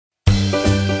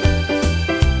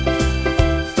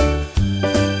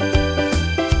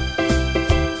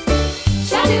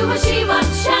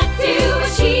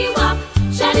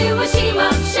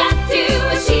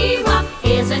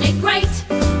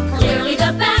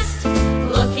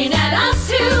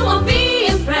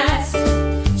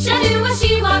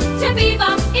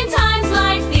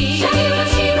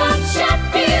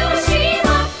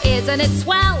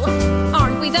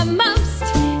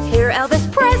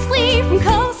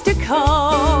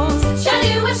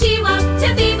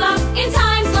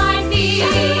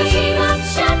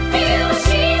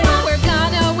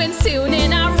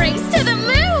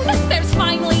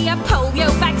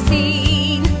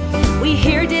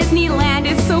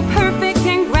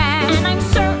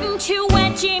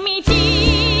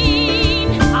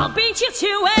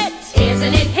silhouette.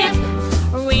 Isn't it hip?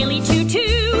 Really tutu.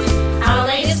 Our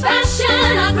latest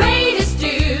fashion, our greatest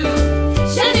do.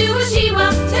 Shadoo, Shiwa,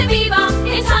 to bebop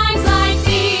in times like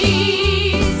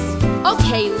these.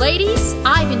 Okay, ladies,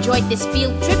 I've enjoyed this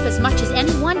field trip as much as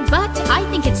anyone, but I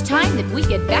think it's time that we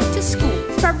get back to school.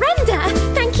 Brenda,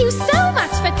 thank you so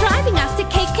much for driving us to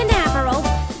Cape Canaveral.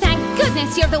 Thank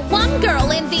goodness you're the one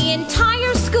girl in the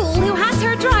entire school who has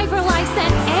her driver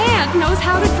license and knows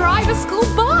how to drive a school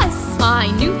bus.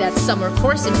 I knew that summer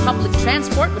course in public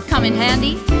transport would come in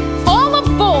handy. All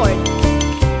aboard!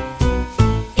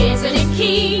 Isn't it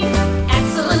key?